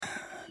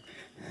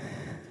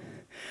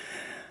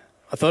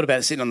I thought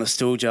about sitting on the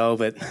stool, Joel,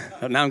 but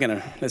now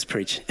let's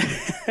preach.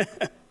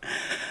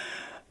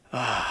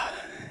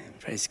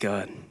 Praise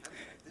God.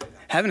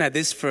 Haven't had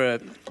this for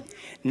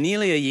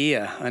nearly a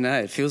year. I know,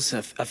 it feels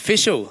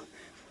official.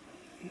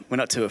 We're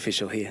not too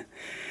official here.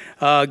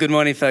 Good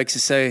morning, folks.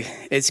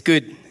 It's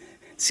good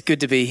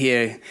to be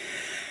here.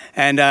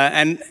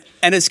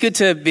 And it's good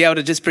to be able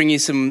to just bring you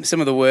some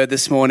of the word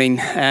this morning.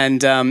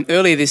 And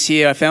earlier this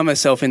year, I found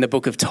myself in the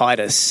book of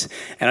Titus.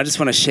 And I just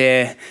want to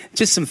share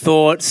just some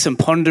thoughts, some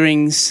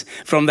ponderings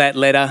from that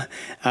letter.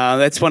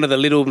 That's one of the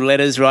little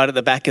letters right at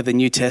the back of the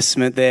New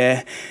Testament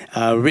there,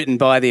 written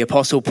by the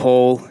Apostle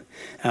Paul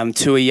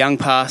to a young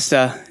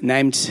pastor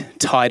named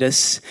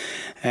Titus.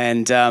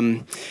 And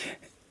who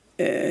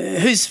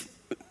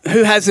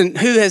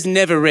has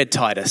never read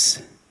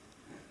Titus?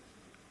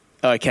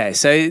 Okay,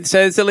 so it's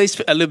at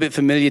least a little bit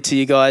familiar to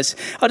you guys.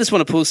 I just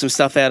want to pull some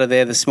stuff out of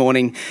there this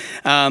morning.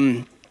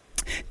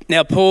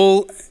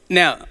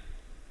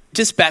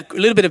 Just a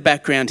little bit of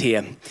background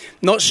here.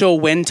 Not sure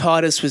when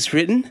Titus was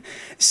written.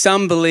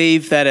 Some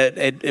believe that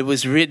it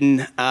was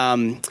written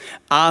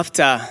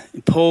after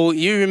Paul.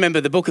 You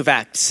remember the book of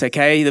Acts,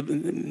 okay?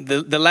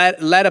 The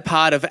latter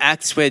part of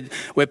Acts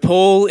where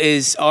Paul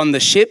is on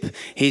the ship.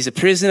 He's a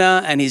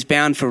prisoner and he's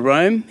bound for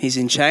Rome. He's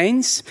in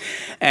chains.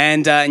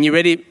 And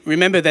you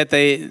remember that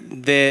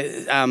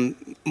they're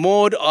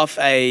moored off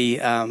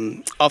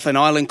an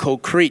island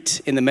called Crete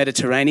in the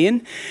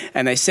Mediterranean,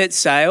 and they set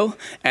sail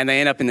and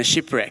they end up in the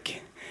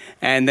shipwreck.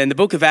 And then the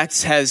book of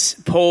Acts has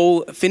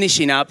Paul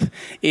finishing up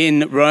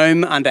in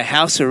Rome under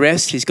house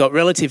arrest. He's got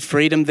relative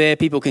freedom there.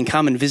 People can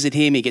come and visit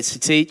him. He gets to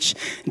teach,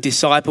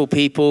 disciple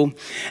people.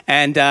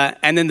 And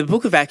then the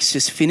book of Acts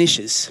just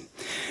finishes.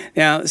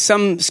 Now,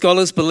 some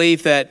scholars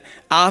believe that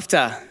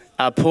after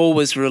Paul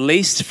was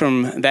released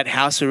from that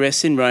house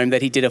arrest in Rome,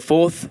 that he did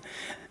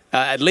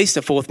at least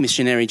a fourth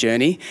missionary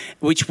journey,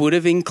 which would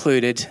have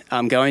included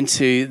going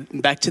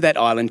back to that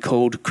island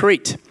called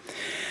Crete.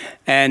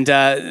 And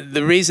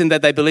the reason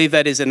that they believe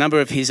that is a number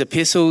of his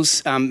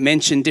epistles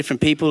mention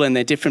different people and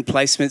their different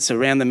placements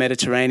around the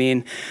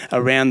Mediterranean,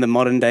 around the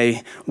modern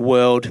day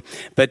world.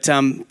 But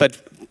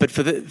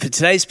for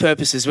today's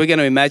purposes, we're going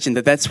to imagine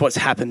that that's what's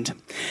happened.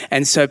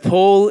 And so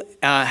Paul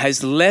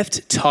has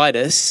left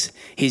Titus,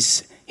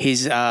 his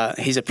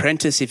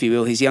apprentice, if you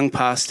will, his young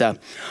pastor,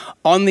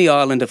 on the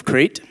island of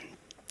Crete.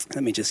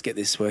 Let me just get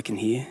this working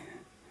here.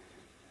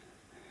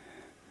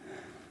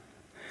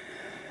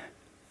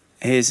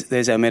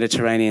 There's our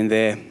Mediterranean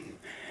there.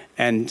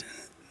 And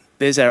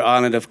there's our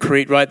island of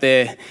Crete right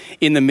there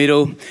in the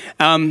middle.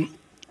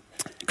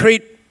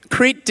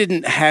 Crete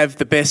didn't have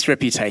the best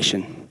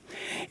reputation.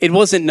 It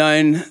wasn't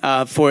known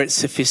for its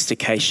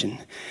sophistication.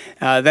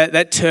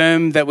 That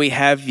term that we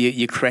have,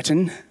 you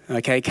cretin,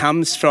 okay,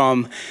 comes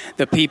from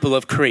the people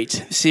of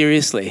Crete.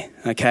 Seriously,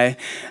 okay.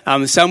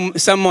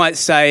 Some might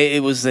say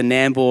it was the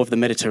Nambour of the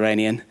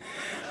Mediterranean,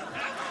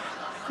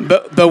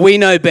 but we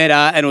know better,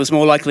 and it was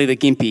more likely the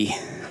Gympie,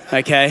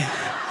 okay.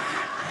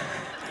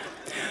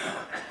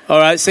 All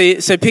right,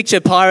 so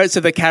picture Pirates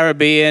of the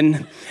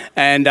Caribbean.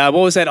 And what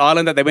was that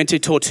island that they went to,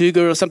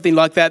 Tortuga or something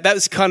like that? That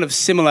was kind of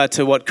similar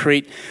to what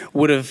Crete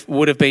would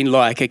have been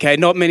like, okay?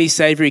 Not many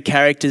savoury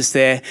characters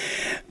there.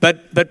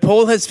 But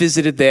Paul has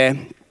visited there.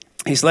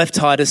 He's left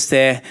Titus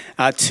there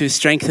to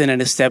strengthen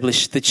and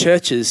establish the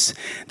churches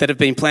that have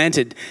been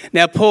planted.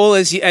 Now, Paul,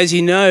 as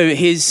you know,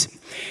 his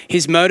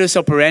modus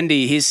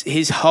operandi,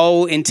 his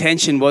whole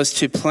intention was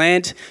to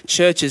plant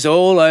churches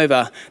all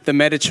over the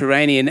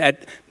Mediterranean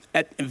at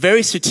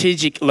very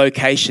strategic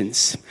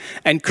locations.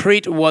 And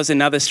Crete was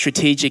another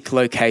strategic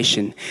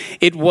location.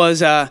 It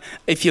was,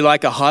 if you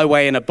like, a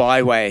highway and a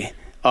byway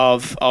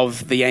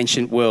of the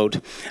ancient world.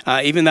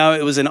 Even though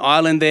it was an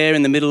island there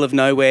in the middle of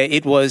nowhere,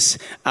 it was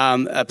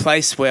a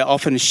place where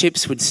often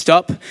ships would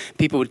stop,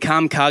 people would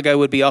come, cargo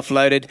would be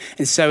offloaded,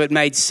 and so it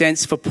made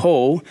sense for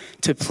Paul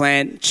to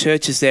plant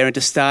churches there and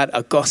to start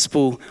a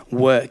gospel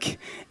work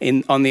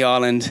on the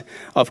island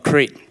of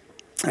Crete.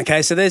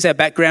 Okay, so there's our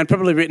background,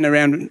 probably written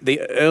around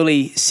the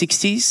early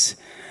 60s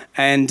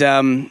and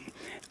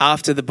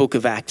after the book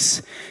of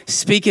Acts.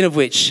 Speaking of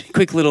which,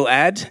 quick little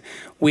ad,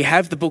 we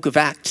have the book of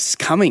Acts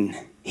coming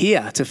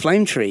here to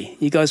Flame Tree.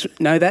 You guys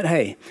know that,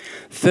 hey?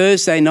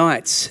 Thursday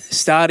nights,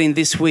 starting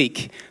this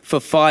week for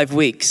 5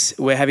 weeks,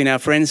 we're having our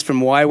friends from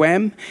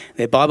YWAM,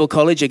 their Bible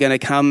college, are going to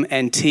come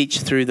and teach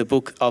through the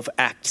book of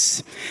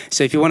Acts.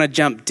 So if you want to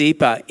jump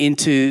deeper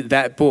into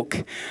that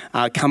book,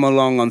 come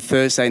along on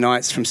Thursday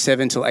nights from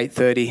 7 till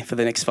 8:30 for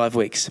the next 5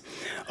 weeks.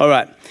 All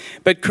right.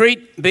 But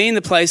Crete, being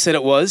the place that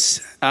it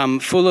was,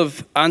 full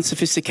of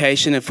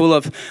unsophistication and full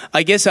of,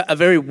 I guess, a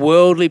very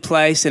worldly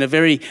place and a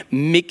very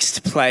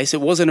mixed place.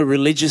 It wasn't a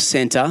religious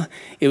centre.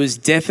 It was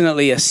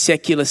definitely a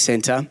secular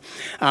centre.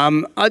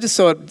 I just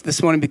thought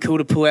this morning it'd be cool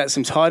to pull out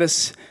some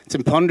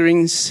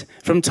ponderings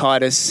from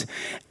Titus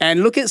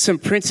and look at some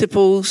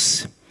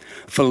principles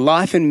for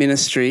life and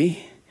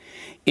ministry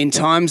in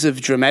times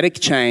of dramatic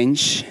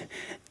change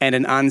and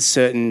an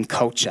uncertain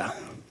culture.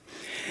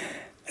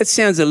 It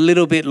sounds a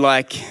little bit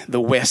like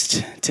the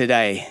West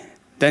today,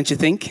 don't you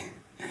think?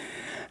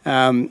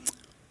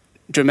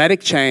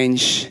 dramatic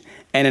change,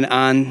 and an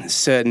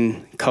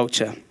uncertain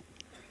culture.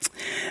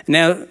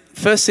 Now,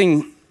 first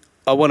thing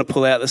I want to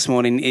pull out this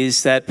morning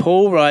is that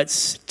Paul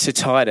writes to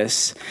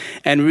Titus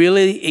and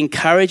really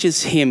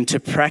encourages him to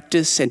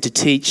practice and to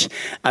teach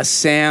a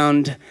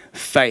sound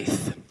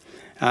faith.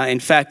 In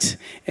fact,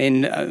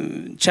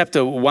 in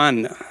chapter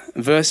 1,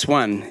 verse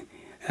 1,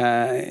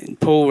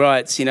 Paul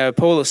writes,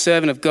 Paul, a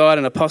servant of God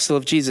and apostle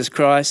of Jesus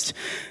Christ,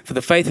 for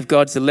the faith of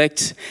God's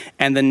elect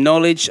and the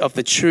knowledge of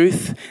the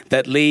truth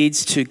that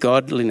leads to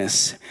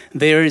godliness.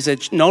 There is a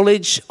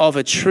knowledge of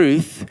a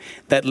truth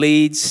that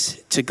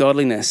leads to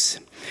godliness.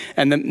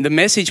 And the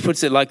message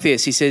puts it like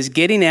this. He says,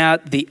 getting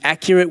out the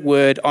accurate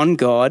word on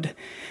God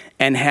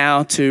and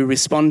how to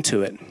respond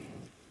to it.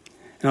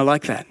 And I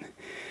like that.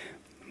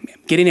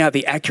 Getting out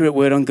the accurate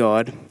word on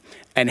God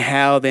and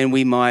how then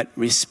we might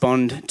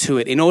respond to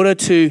it. In order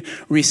to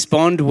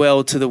respond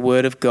well to the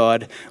word of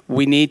God,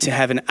 we need to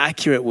have an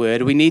accurate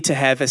word. We need to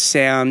have a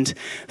sound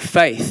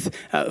faith.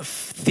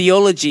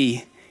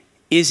 Theology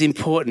is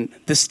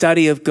important. The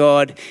study of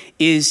God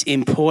is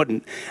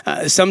important.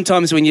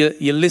 Sometimes when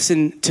you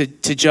listen to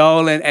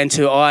Joel and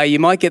to I, you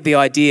might get the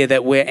idea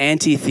that we're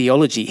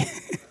anti-theology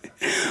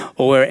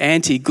or we're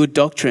anti-good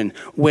doctrine.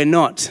 We're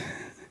not.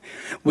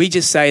 We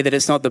just say that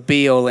it's not the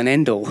be-all and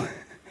end-all.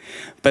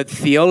 But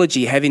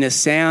theology, having a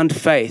sound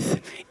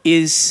faith,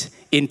 is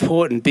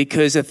important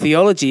because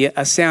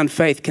a sound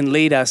faith can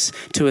lead us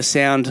to a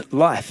sound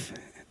life.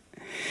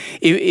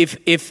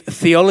 If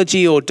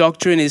theology or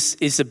doctrine is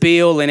the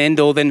be-all and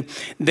end-all,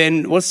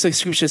 then what's the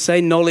scripture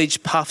say?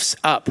 Knowledge puffs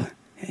up.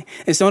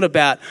 It's not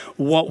about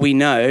what we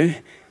know,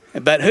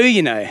 but who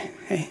you know.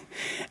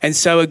 And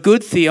so a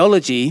good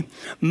theology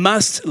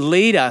must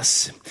lead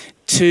us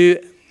to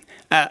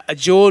a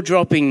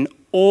jaw-dropping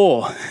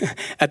awe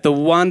at the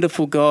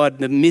wonderful God,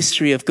 the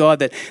mystery of God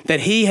that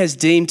he has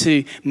deemed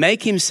to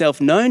make himself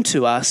known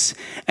to us.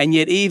 And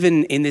yet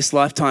even in this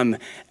lifetime,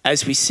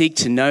 as we seek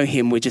to know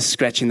him, we're just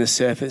scratching the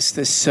surface.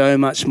 There's so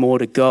much more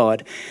to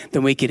God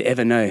than we could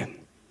ever know.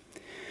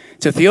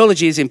 So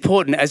theology is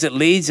important as it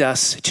leads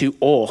us to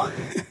awe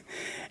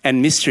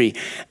and mystery,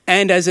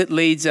 and as it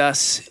leads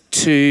us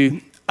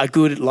to a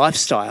good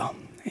lifestyle.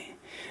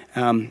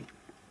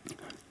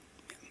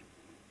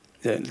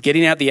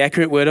 Getting out the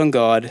accurate word on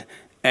God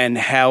and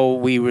how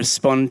we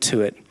respond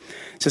to it.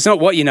 So it's not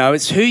what you know,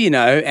 it's who you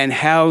know and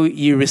how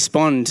you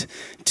respond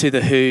to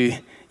the who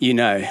you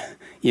know.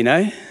 You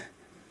know?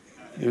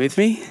 You with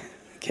me?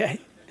 Okay.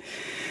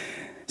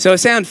 So a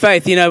sound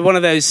faith, one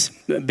of those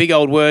big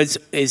old words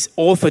is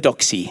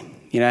orthodoxy.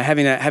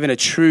 Having a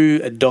true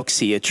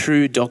doxy, a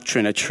true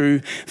doctrine, a true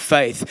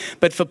faith.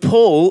 But for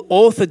Paul,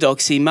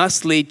 orthodoxy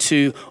must lead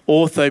to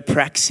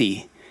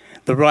orthopraxy,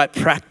 the right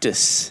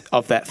practice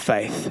of that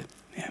faith.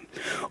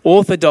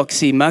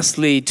 Orthodoxy must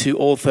lead to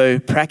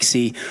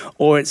orthopraxy,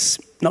 or it's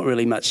not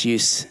really much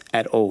use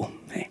at all.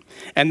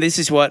 And this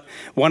is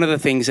one of the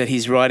things that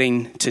he's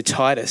writing to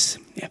Titus.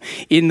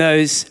 In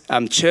those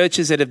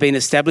churches that have been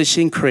established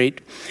in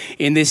Crete,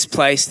 in this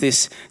place,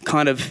 this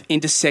kind of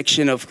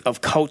intersection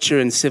of culture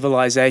and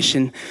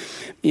civilization,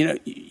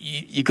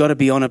 you got to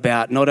be on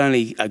about not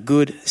only a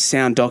good,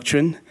 sound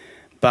doctrine,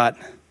 but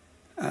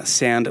a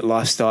sound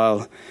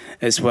lifestyle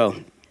as well.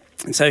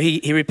 And so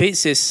he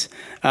repeats this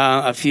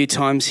a few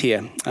times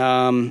here.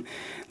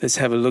 Let's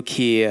have a look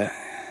here.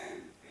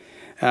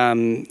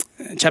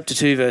 Chapter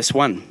 2, verse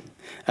 1.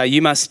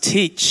 You must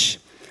teach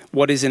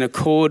what is in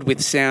accord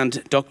with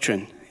sound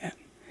doctrine.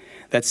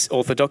 That's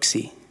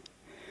orthodoxy.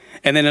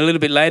 And then a little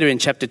bit later in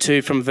chapter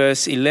 2 from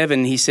verse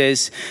 11, he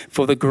says,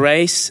 for the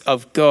grace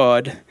of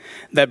God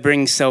that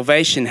brings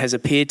salvation has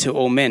appeared to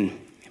all men.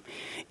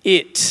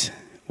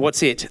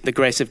 What's it? The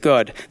grace of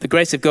God. The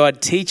grace of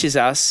God teaches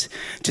us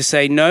to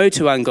say no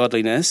to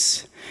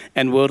ungodliness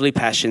and worldly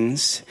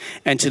passions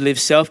and to live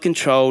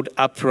self-controlled,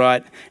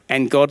 upright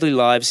and godly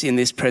lives in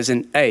this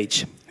present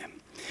age.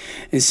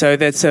 And so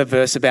that's a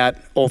verse about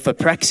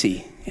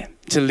orthopraxy,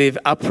 to live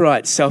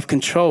upright,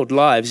 self-controlled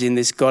lives in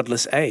this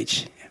godless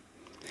age.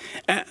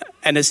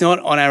 And it's not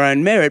on our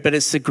own merit, but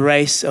it's the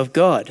grace of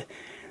God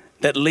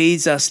that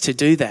leads us to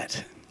do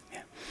that.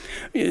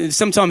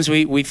 Sometimes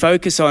we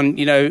focus on,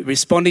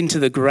 responding to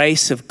the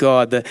grace of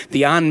God,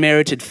 the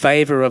unmerited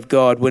favor of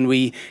God when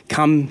we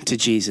come to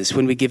Jesus,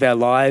 when we give our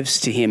lives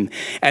to him.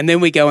 And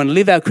then we go and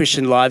live our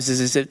Christian lives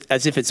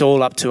as if it's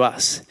all up to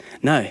us.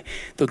 No,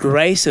 the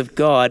grace of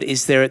God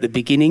is there at the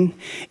beginning,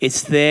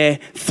 it's there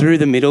through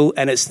the middle,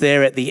 and it's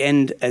there at the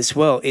end as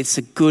well. It's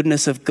the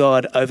goodness of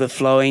God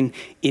overflowing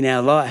in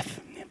our life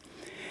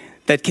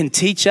that can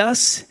teach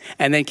us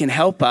and then can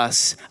help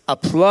us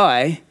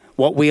apply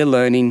what we are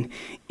learning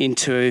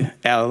into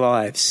our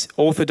lives.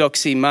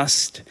 Orthodoxy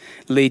must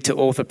lead to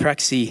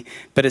orthopraxy,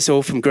 but it's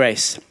all from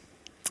grace.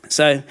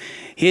 So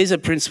here's a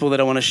principle that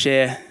I want to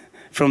share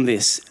from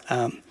this.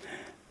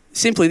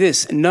 Simply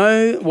this: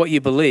 know what you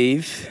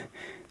believe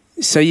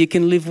so you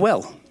can live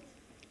well.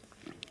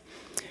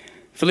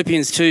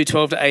 Philippians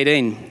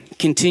 2:12-18.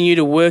 Continue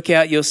to work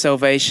out your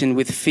salvation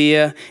with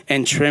fear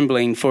and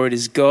trembling, for it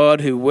is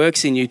God who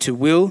works in you to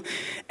will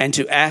and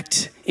to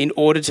act in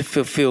order to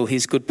fulfill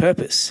his good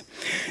purpose.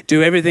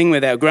 Do everything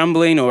without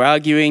grumbling or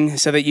arguing,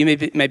 so that you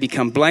may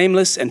become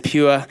blameless and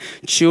pure,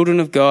 children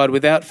of God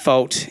without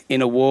fault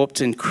in a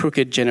warped and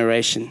crooked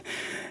generation.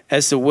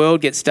 As the world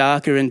gets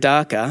darker and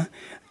darker,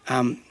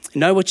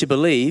 know what you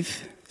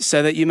believe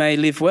so that you may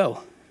live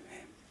well.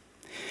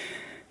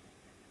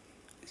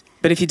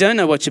 But if you don't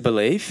know what you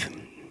believe,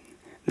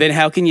 then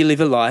how can you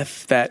live a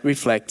life that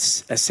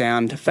reflects a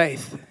sound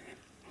faith?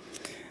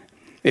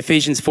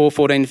 Ephesians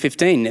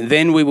 4:14-15.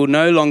 Then we will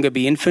no longer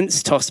be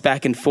infants, tossed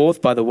back and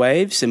forth by the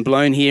waves and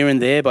blown here and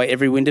there by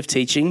every wind of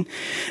teaching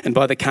and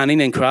by the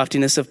cunning and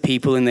craftiness of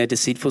people in their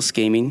deceitful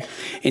scheming.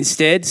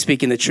 Instead,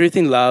 speaking the truth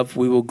in love,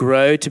 we will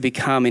grow to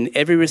become in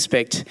every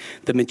respect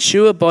the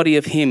mature body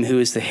of him who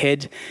is the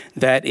head,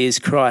 that is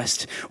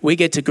Christ. We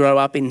get to grow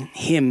up in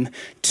him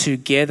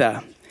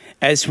together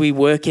as we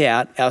work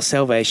out our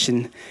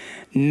salvation,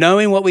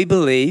 knowing what we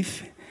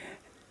believe,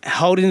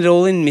 holding it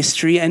all in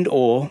mystery and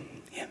awe,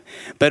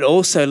 but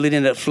also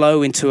letting it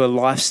flow into a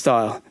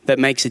lifestyle that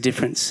makes a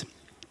difference.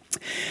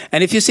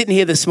 And if you're sitting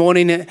here this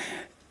morning,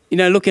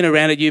 looking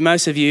around at you,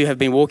 most of you have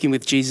been walking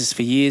with Jesus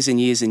for years and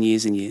years and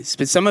years and years.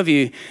 But some of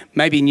you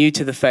may be new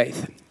to the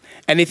faith.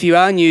 And if you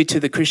are new to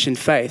the Christian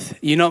faith,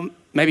 you're not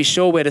maybe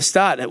sure where to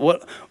start.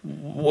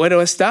 Where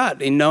do I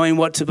start in knowing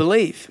what to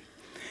believe?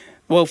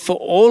 Well, for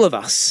all of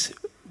us,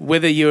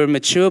 whether you're a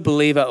mature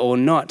believer or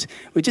not,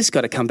 we just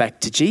got to come back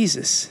to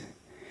Jesus.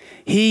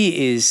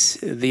 He is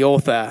the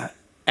author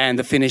and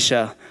the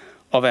finisher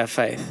of our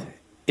faith.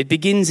 It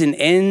begins and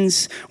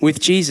ends with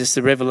Jesus,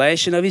 the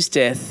revelation of his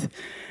death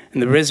and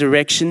the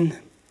resurrection.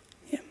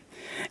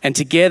 And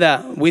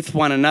together with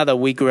one another,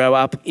 we grow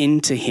up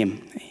into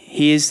him.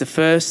 He is the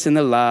first and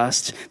the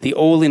last, the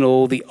all in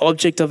all, the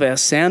object of our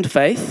sound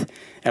faith,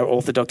 our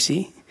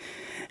orthodoxy.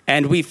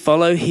 And we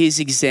follow his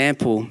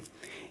example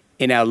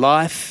in our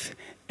life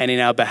and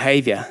in our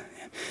behavior.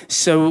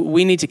 So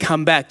we need to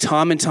come back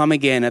time and time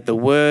again at the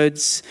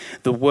words,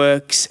 the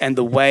works, and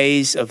the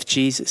ways of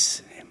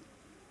Jesus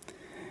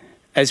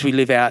as we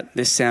live out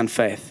this sound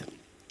faith.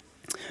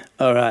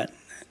 All right,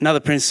 another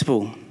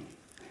principle,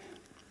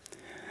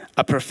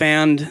 a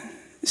profound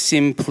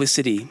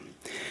simplicity.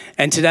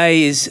 And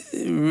today is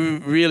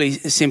really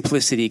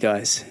simplicity,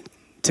 guys.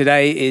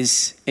 Today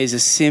is a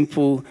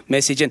simple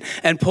message.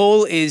 And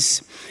Paul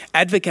is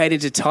advocating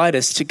to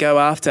Titus to go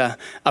after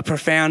a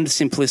profound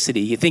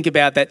simplicity. You think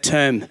about that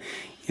term,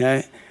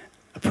 a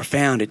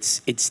profound,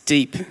 it's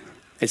deep,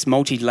 it's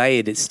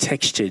multi-layered, it's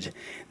textured.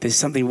 There's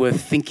something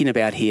worth thinking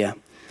about here.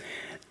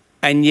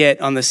 And yet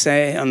on the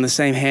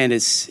same hand,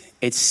 it's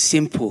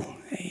simple.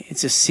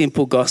 It's a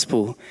simple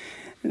gospel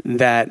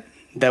that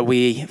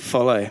we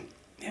follow.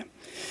 Yeah.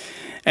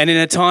 And in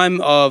a time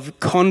of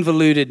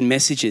convoluted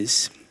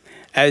messages,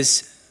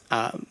 as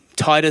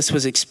Titus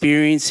was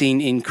experiencing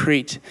in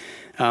Crete,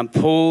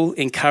 Paul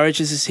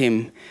encourages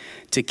him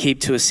to keep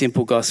to a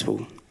simple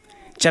gospel.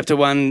 Chapter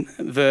 1,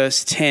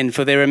 verse 10,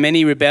 for there are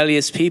many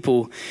rebellious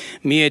people,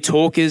 mere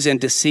talkers and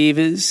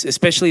deceivers,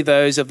 especially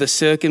those of the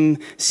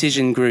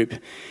circumcision group.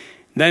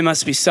 They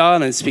must be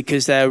silenced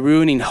because they are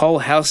ruining whole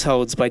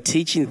households by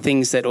teaching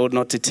things that ought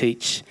not to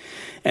teach,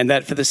 and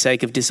that for the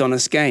sake of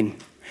dishonest gain.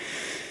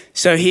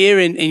 So here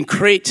in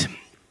Crete,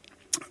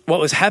 what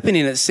was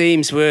happening, it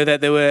seems, were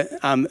that there were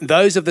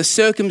those of the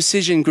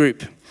circumcision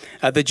group,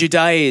 the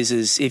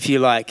Judaizers, if you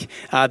like,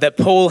 that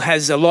Paul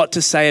has a lot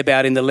to say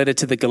about in the letter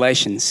to the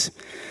Galatians.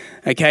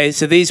 Okay,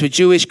 so these were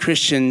Jewish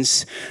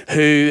Christians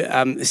who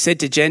said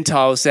to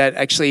Gentiles that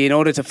actually in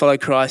order to follow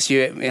Christ,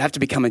 you have to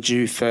become a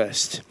Jew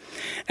first.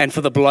 And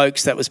for the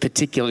blokes, that was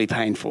particularly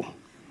painful.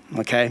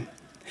 Okay?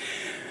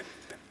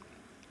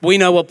 We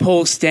know what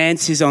Paul's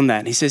stance is on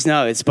that. He says,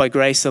 no, it's by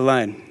grace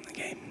alone.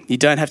 You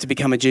don't have to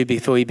become a Jew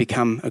before you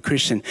become a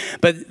Christian.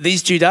 But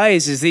these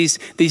Judaizers,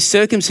 these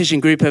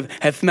circumcision group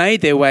have made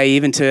their way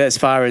even to as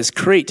far as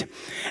Crete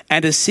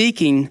and are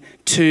seeking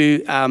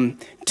to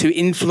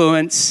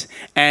influence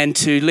and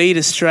to lead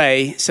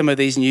astray some of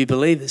these new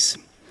believers.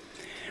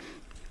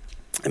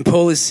 And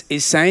Paul is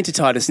saying to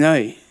Titus,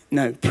 no,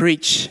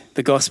 preach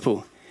the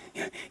gospel.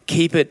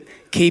 Keep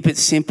it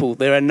simple.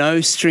 There are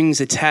no strings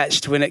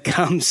attached when it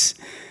comes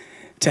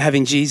to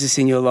having Jesus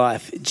in your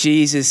life.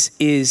 Jesus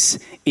is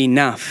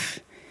enough.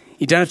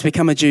 You don't have to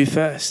become a Jew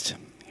first.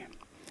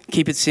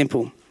 Keep it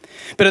simple.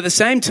 But at the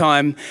same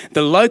time,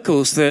 the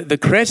locals, the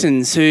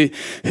Cretans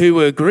who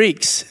were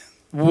Greeks,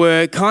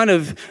 were kind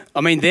of,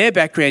 their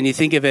background, you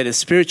think of it, a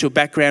spiritual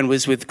background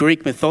was with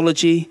Greek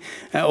mythology,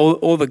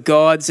 all the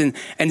gods.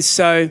 And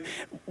so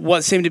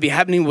what seemed to be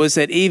happening was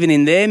that even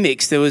in their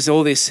mix, there was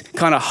all this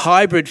kind of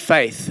hybrid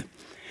faith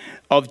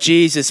of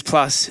Jesus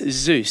plus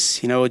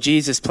Zeus, or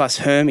Jesus plus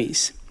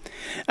Hermes.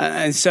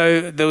 And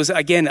so there was,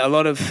 again, a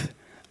lot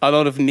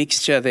of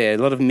mixture there, a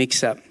lot of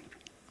mix-up.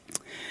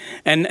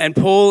 And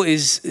Paul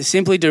is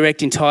simply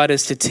directing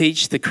Titus to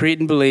teach the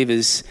Cretan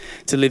believers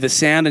to live a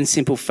sound and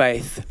simple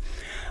faith,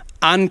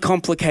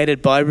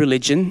 uncomplicated by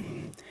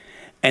religion,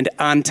 and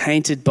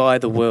untainted by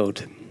the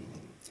world.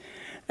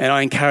 And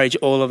I encourage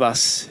all of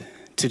us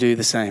to do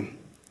the same.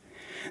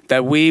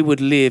 That we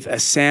would live a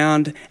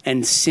sound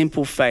and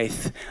simple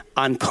faith,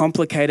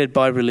 uncomplicated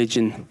by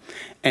religion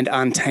and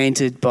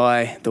untainted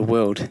by the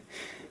world.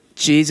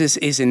 Jesus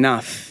is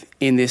enough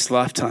in this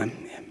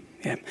lifetime.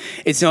 Yeah.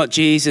 It's not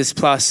Jesus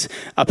plus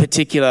a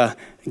particular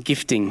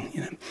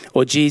gifting,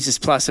 or Jesus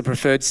plus a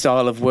preferred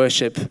style of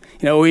worship,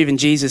 or even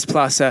Jesus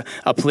plus a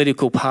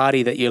political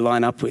party that you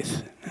line up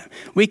with.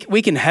 We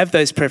can have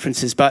those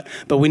preferences, but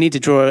we need to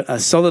draw a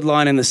solid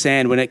line in the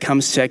sand when it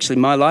comes to actually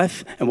my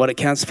life, and what it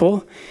counts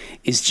for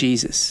is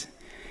Jesus.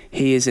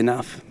 He is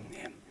enough.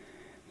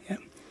 Yeah.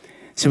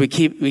 So we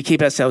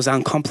keep ourselves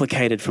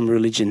uncomplicated from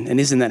religion, and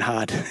isn't that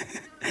hard?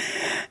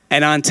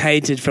 And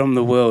untainted from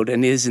the world,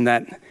 and isn't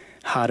that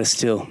harder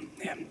still?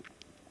 Yeah.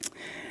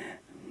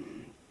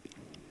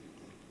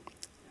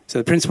 So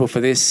the principle for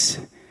this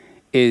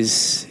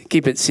is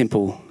keep it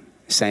simple,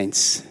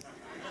 saints.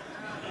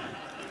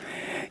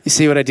 You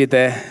see what I did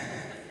there?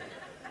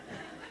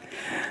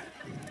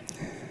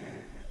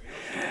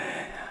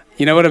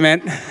 You know what I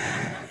meant?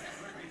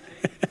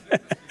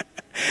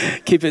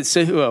 Keep it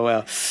simple. Oh,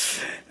 well.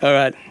 All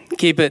right.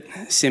 Keep it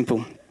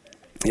simple.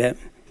 Yeah.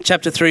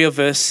 Chapter 3 of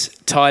verse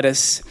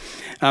Titus.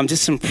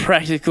 Just some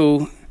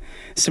practical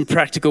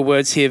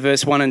words here.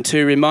 Verse 1 and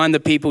 2. Remind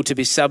the people to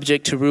be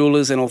subject to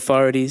rulers and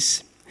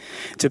authorities,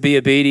 to be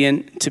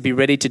obedient, to be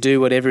ready to do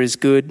whatever is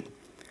good,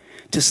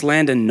 to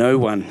slander no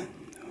one,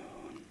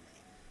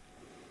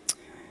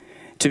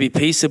 to be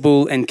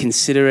peaceable and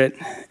considerate,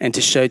 and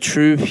to show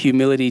true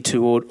humility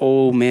toward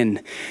all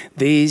men.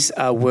 These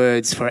are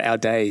words for our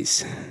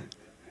days,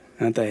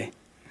 aren't they?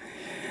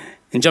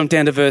 And jump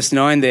down to verse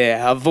 9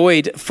 there.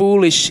 Avoid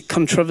foolish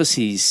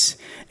controversies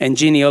and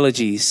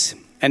genealogies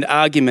and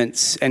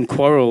arguments and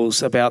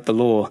quarrels about the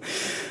law,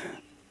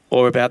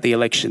 or about the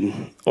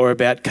election, or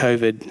about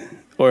COVID,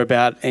 or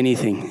about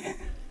anything,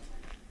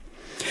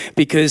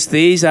 because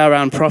these are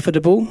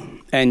unprofitable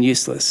and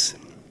useless.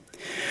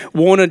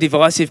 Warn a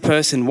divisive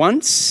person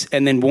once,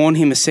 and then warn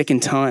him a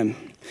second time.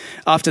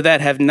 After that,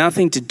 have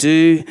nothing to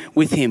do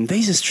with him.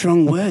 These are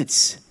strong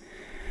words.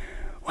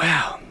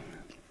 Wow.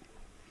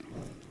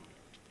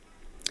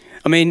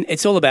 I mean,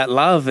 it's all about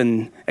love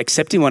and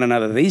accepting one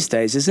another these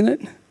days, isn't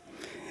it?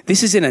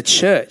 This is in a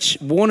church.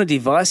 Warn a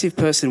divisive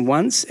person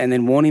once, and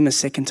then warn him a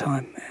second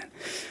time.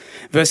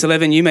 Verse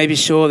 11, you may be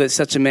sure that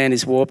such a man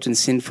is warped and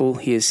sinful.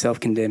 He is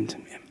self-condemned.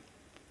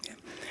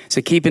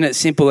 So keeping it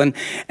simple and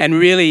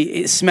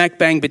really smack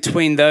bang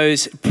between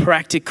those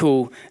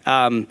practical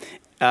words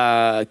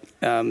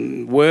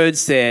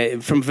there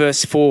from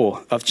verse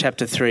 4 of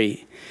chapter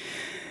 3.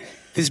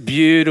 These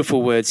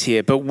beautiful words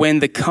here. But when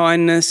the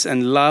kindness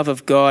and love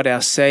of God,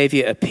 our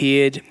Saviour,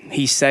 appeared,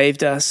 he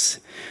saved us,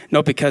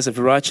 not because of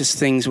righteous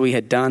things we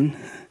had done,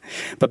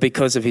 but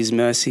because of his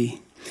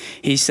mercy.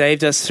 He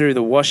saved us through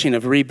the washing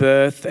of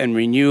rebirth and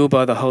renewal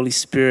by the Holy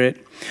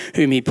Spirit,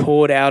 whom he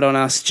poured out on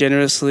us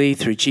generously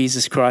through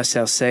Jesus Christ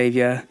our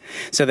Saviour,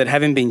 so that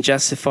having been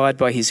justified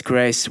by his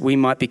grace, we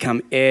might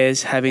become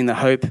heirs, having the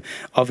hope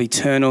of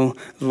eternal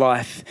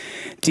life.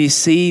 Do you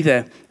see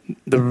the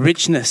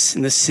richness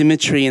and the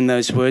symmetry in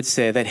those words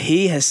there, that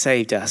he has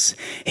saved us?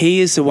 He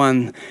is the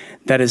one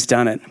that has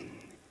done it.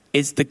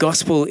 The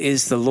gospel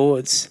is the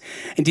Lord's.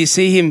 And do you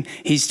see him?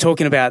 He's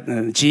talking about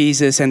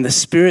Jesus and the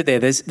Spirit there.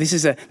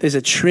 There's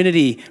a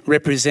Trinity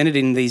represented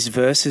in these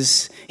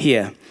verses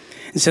here.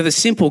 And so the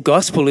simple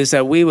gospel is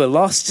that we were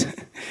lost.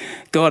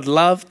 God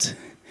loved.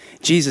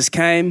 Jesus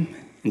came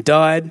and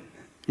died,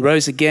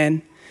 rose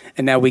again,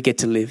 and now we get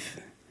to live.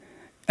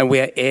 And we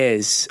are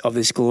heirs of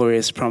this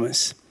glorious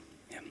promise.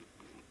 Yeah.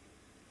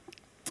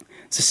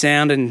 It's a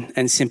sound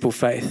and simple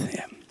faith.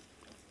 Yeah.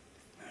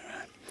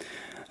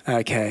 All right.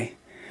 Okay.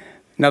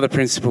 Another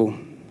principle.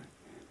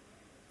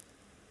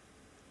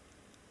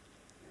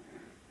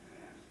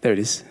 There it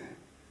is.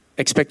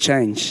 Expect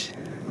change.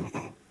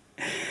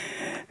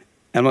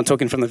 I'm not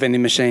talking from the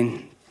vending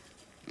machine.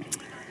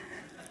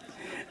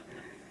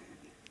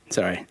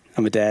 Sorry,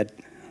 I'm a dad.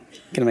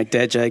 Gonna make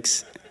dad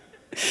jokes.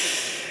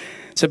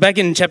 So back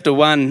in chapter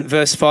 1,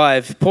 verse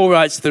 5, Paul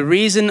writes, the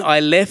reason I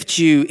left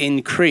you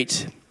in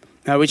Crete,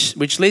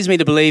 which leads me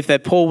to believe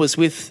that Paul was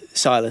with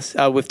Titus,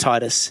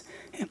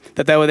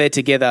 that they were there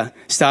together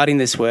starting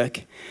this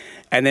work.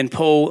 And then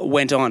Paul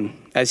went on,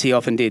 as he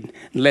often did,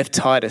 left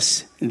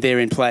Titus there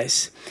in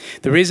place.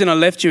 The reason I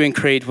left you in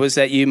Crete was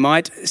that you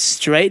might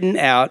straighten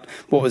out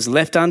what was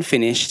left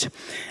unfinished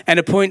and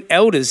appoint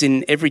elders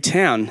in every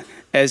town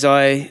as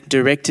I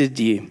directed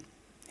you.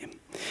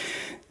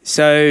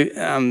 So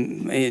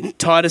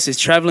Titus is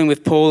traveling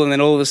with Paul, and then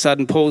all of a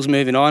sudden Paul's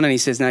moving on and he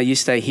says, no, you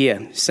stay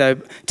here. So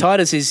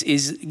Titus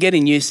is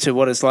getting used to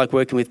what it's like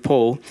working with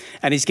Paul,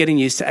 and he's getting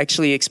used to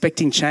actually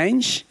expecting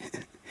change.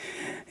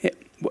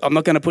 I'm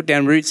not going to put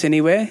down roots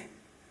anywhere.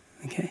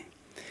 Okay.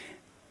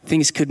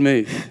 Things could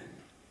move.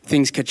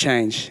 Things could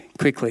change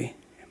quickly.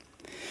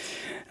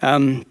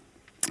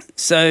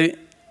 So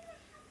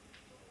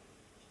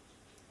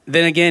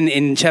then again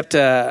in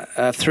chapter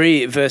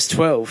 3, verse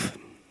 12,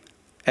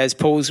 as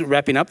Paul's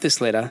wrapping up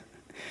this letter.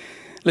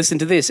 Listen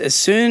to this. As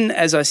soon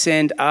as I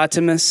send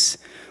Artemis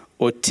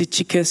or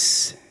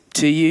Tychicus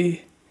to you,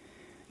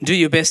 do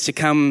your best to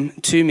come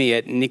to me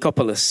at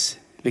Nicopolis,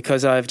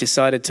 because I've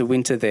decided to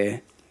winter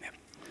there.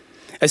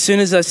 As soon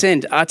as I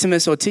send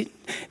Artemis or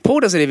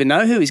Paul doesn't even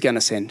know who he's going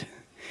to send.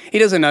 He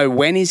doesn't know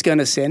when he's going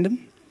to send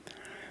them.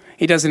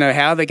 He doesn't know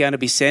how they're going to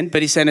be sent.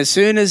 But he's saying, as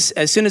soon as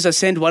I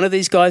send one of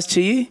these guys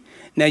to you,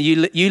 now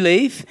you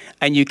leave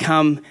and you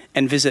come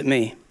and visit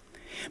me.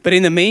 But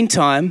in the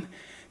meantime,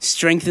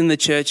 strengthen the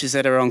churches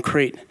that are on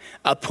Crete.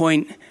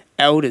 Appoint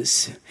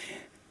elders.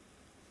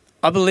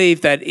 I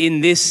believe that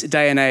in this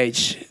day and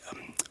age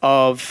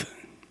of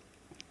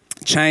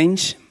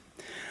change,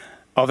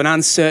 of an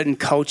uncertain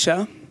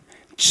culture,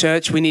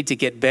 church, we need to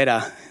get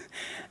better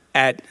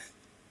at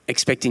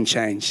expecting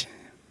change.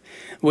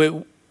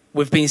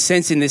 We've been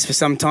sensing this for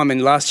some time,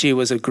 and last year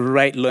was a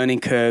great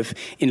learning curve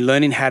in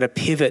learning how to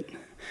pivot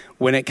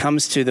when it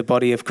comes to the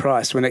body of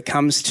Christ, when it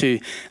comes to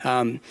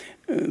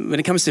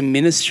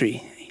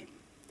ministry.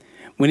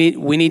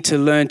 We need to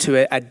learn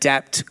to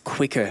adapt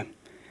quicker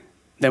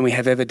than we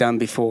have ever done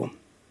before.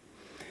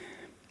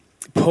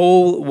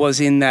 Paul was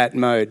in that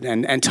mode,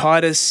 and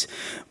Titus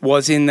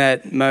was in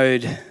that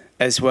mode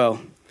as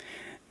well.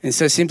 And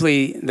so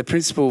simply the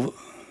principle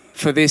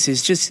for this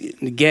is just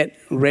get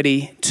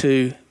ready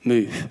to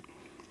move.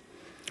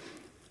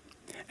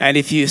 And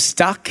if you're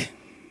stuck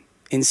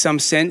in some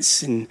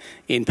sense in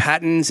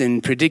patterns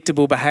and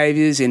predictable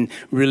behaviours, in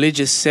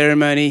religious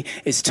ceremony,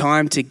 it's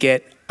time to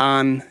get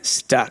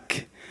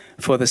unstuck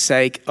for the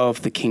sake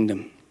of the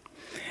kingdom.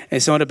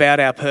 It's not about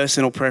our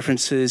personal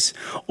preferences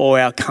or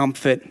our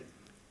comfort.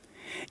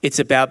 It's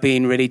about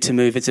being ready to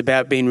move. It's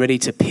about being ready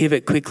to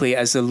pivot quickly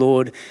as the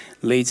Lord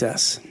leads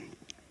us.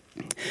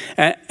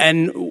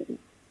 And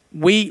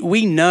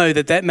we know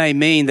that may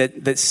mean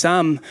that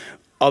some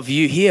of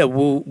you here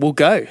will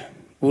go,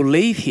 will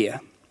leave here.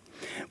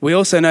 We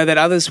also know that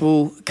others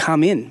will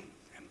come in.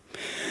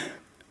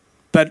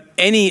 But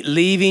any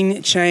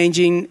leaving,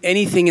 changing,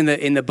 anything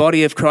in the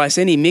body of Christ,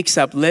 any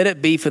mix-up, let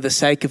it be for the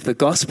sake of the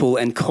gospel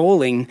and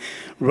calling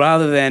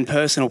rather than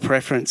personal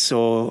preference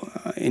or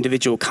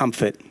individual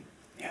comfort.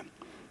 Yeah.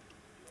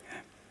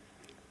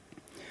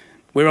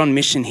 We're on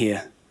mission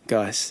here,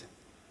 guys.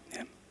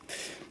 Yeah.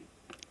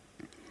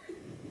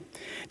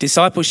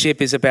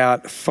 Discipleship is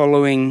about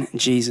following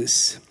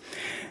Jesus,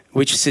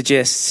 which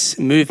suggests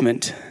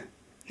movement,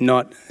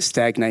 not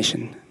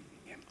stagnation.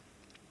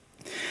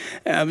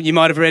 You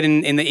might have read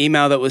in the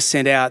email that was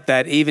sent out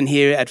that even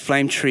here at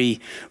Flame Tree,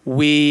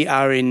 we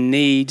are in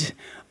need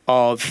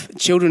of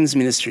children's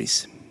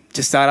ministries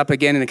to start up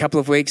again. In a couple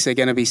of weeks, they're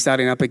going to be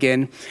starting up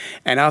again.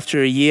 And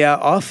after a year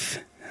off,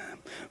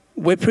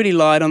 we're pretty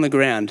light on the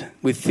ground.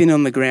 We're thin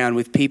on the ground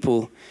with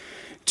people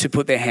to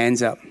put their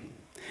hands up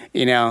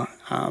in our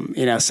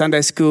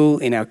Sunday school,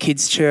 in our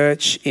kids'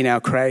 church, in our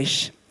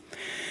creche.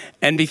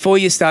 And before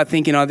you start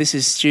thinking, this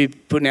is Stu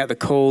putting out the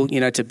call, to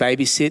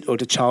babysit or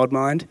to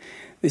childmind,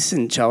 this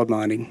isn't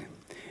childminding.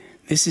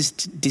 This is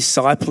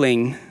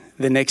discipling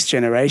the next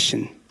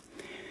generation.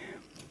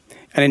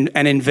 And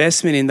an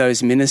investment in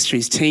those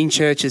ministries, teen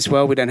church as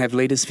well. We don't have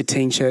leaders for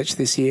teen church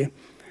this year.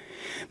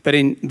 But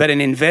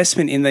an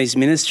investment in these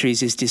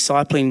ministries is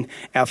discipling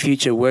our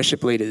future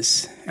worship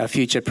leaders, our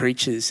future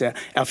preachers,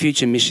 our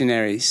future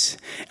missionaries,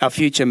 our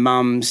future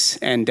mums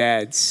and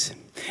dads,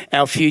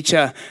 our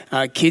future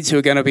kids who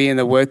are going to be in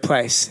the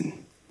workplace,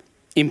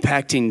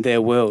 impacting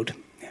their world.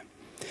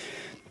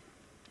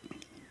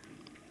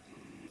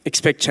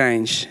 Expect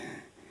change.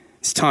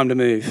 It's time to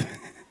move.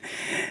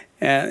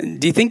 Do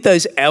you think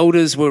those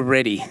elders were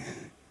ready?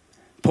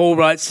 Paul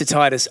writes to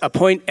Titus,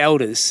 appoint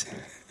elders.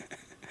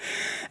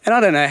 And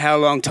I don't know how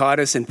long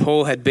Titus and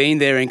Paul had been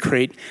there in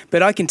Crete,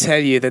 but I can tell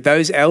you that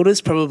those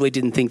elders probably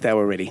didn't think they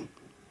were ready.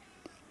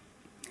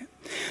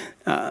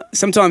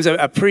 Sometimes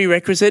a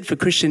prerequisite for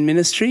Christian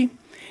ministry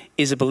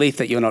is a belief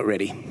that you're not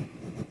ready.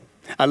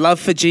 A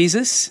love for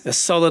Jesus, a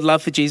solid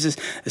love for Jesus,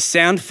 a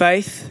sound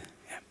faith,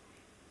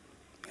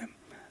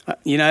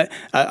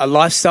 a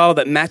lifestyle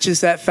that matches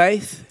that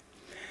faith.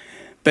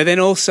 But then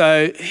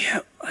also,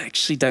 I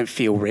actually don't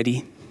feel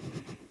ready.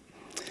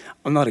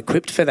 I'm not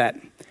equipped for that.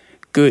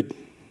 Good.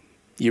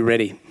 You're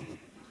ready.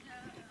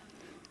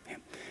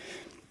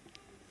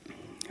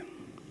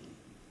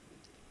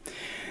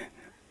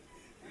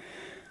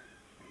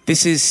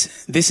 This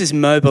is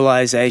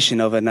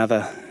mobilization of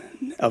another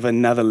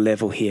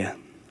level here.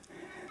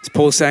 As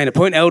Paul's saying,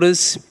 appoint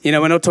elders.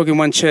 We're not talking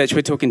one church.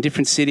 We're talking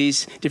different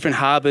cities, different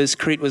harbours.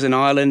 Crete was an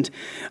island.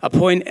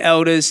 Appoint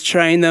elders,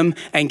 train them,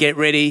 and get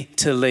ready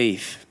to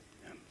leave.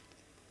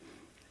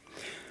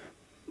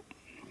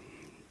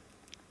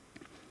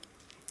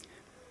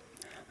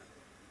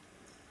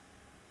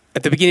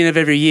 At the beginning of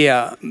every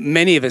year,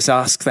 many of us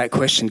ask that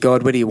question,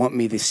 God, where do you want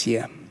me this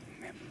year?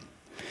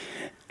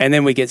 And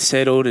then we get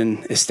settled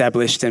and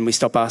established and we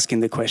stop asking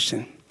the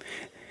question.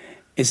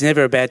 It's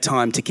never a bad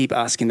time to keep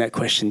asking that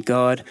question.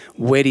 God,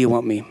 where do you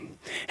want me?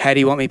 How do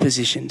you want me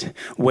positioned?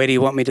 Where do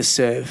you want me to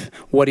serve?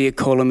 What are you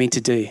calling me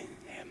to do?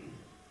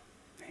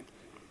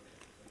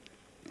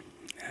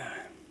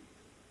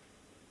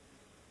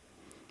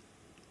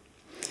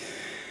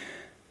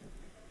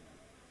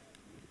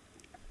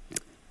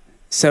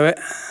 So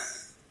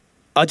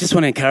I just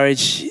want to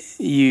encourage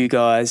you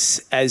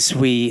guys as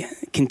we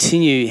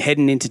continue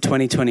heading into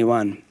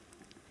 2021.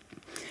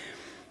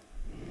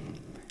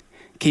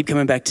 Keep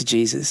coming back to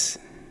Jesus.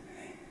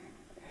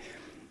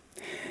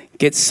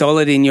 Get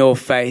solid in your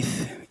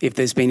faith. If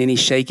there's been any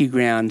shaky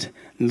ground,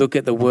 look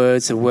at the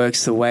words, the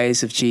works, the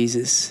ways of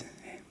Jesus.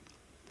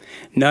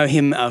 Know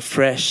him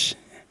afresh.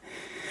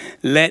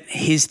 Let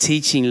his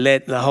teaching,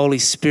 let the Holy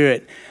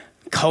Spirit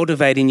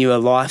cultivate in you a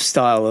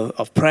lifestyle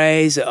of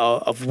praise,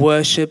 of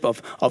worship,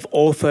 of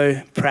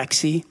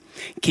orthopraxy,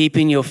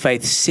 keeping your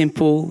faith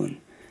simple and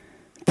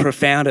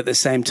profound at the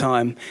same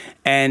time,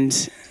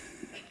 and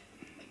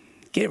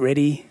get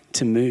ready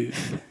to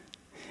move.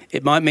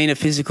 It might mean a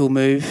physical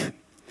move.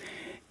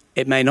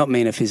 It may not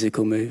mean a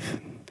physical move.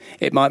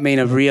 It might mean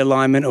a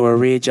realignment or a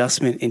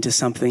readjustment into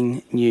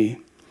something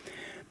new.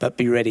 But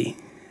be ready.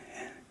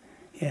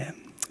 Yeah.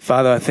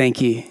 Father, I thank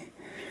you.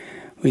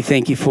 We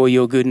thank you for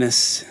your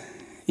goodness,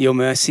 your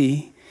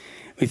mercy.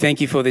 We thank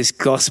you for this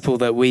gospel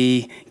that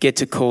we get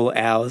to call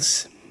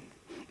ours,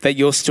 that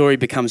your story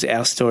becomes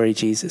our story,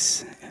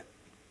 Jesus.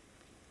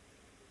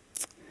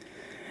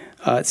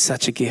 Oh, it's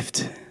such a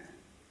gift.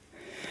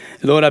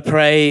 Lord, I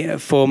pray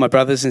for my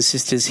brothers and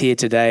sisters here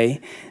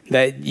today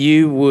that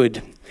you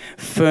would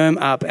firm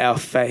up our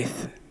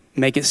faith,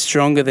 make it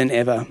stronger than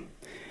ever.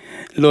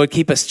 Lord,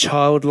 keep us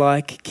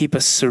childlike, keep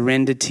us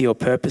surrendered to your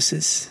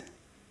purposes.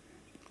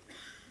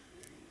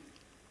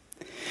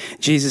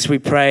 Jesus, we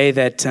pray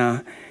that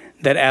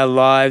our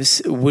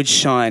lives would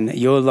shine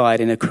your light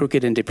in a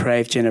crooked and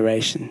depraved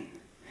generation.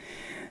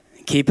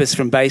 Keep us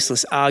from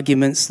baseless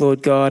arguments,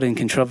 Lord God, and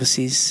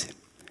controversies.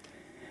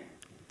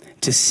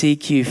 To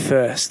seek you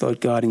first, Lord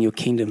God, in your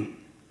kingdom.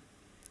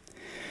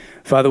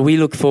 Father, we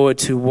look forward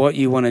to what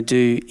you want to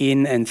do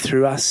in and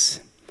through us.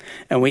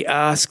 And we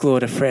ask,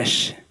 Lord,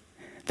 afresh,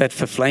 that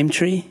for Flame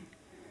Tree,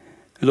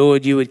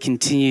 Lord, you would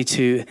continue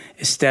to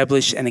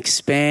establish and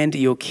expand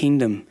your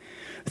kingdom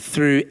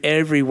through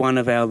every one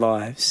of our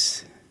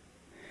lives.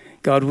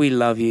 God, we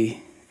love you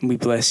and we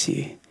bless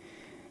you.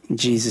 In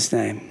Jesus'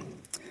 name,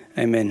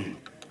 amen.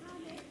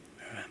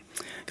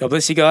 God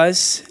bless you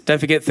guys. Don't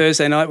forget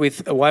Thursday night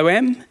with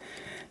YWAM.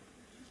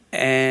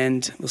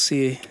 And we'll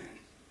see you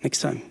next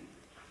time.